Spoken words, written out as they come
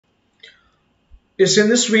Yes, in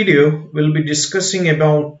this video, we'll be discussing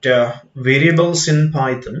about variables in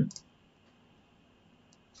Python.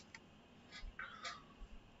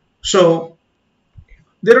 So,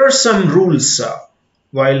 there are some rules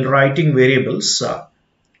while writing variables.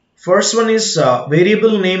 First one is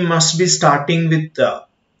variable name must be starting with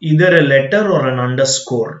either a letter or an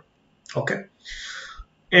underscore. Okay.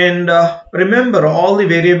 And remember, all the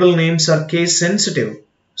variable names are case sensitive.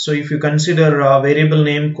 So if you consider a variable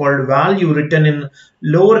name called value written in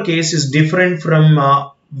lowercase is different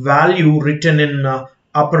from value written in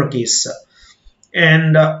uppercase.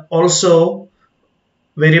 And also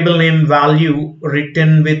variable name value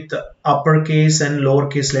written with uppercase and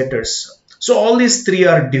lowercase letters. So all these three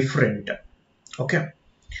are different. Okay.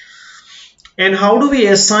 And how do we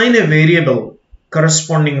assign a variable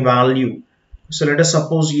corresponding value? So let us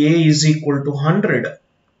suppose a is equal to 100.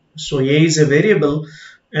 So a is a variable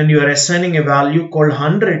and you are assigning a value called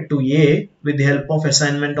 100 to a with the help of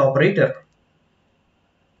assignment operator.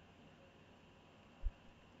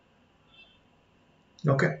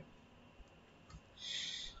 Okay.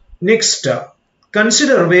 Next,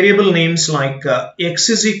 consider variable names like x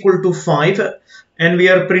is equal to 5 and we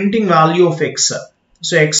are printing value of x.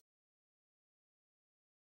 So x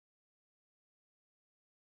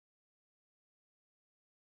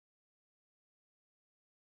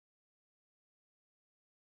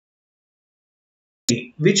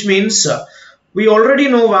which means we already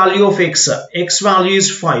know value of x. X value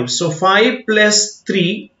is 5. So 5 plus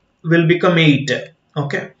 3 will become 8.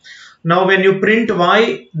 Okay. Now when you print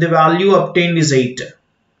y, the value obtained is 8.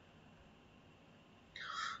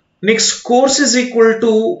 Next, course is equal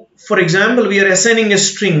to, for example, we are assigning a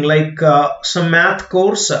string like some math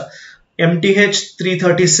course MTH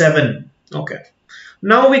 337. Okay.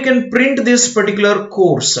 Now we can print this particular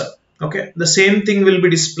course. Okay. The same thing will be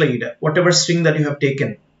displayed, whatever string that you have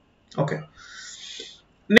taken. Okay.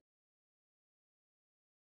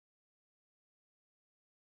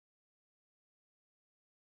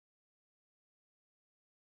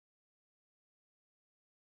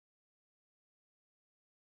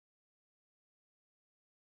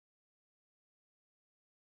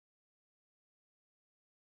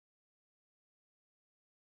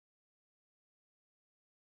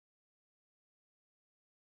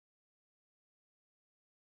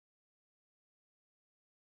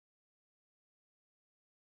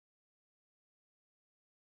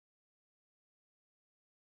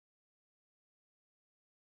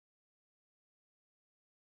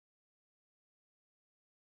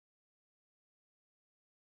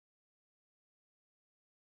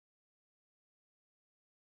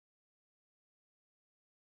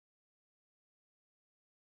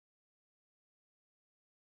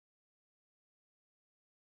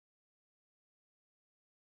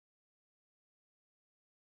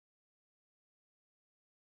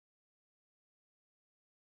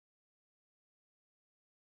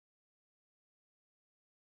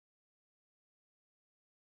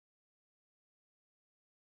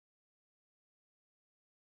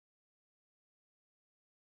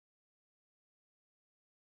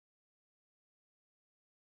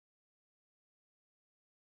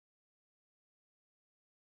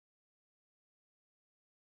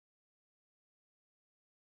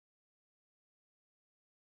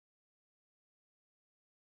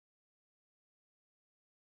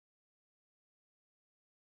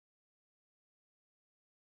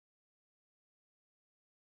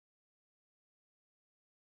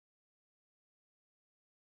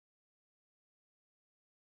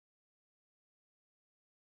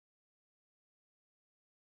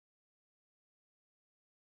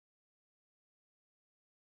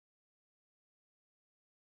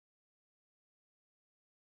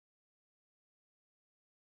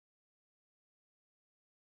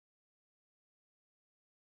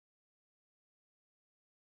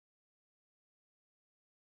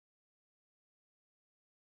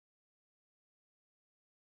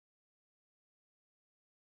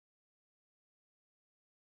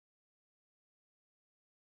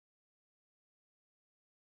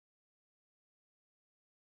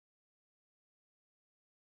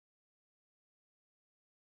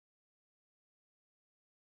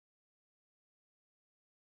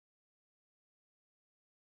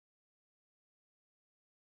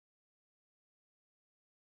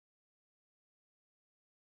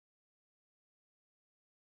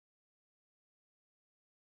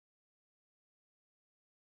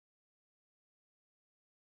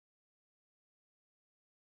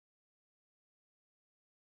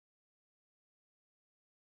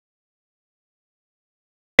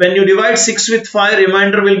 When you divide 6 with 5,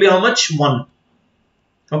 remainder will be how much? 1.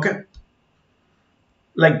 Okay.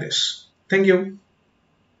 Like this. Thank you.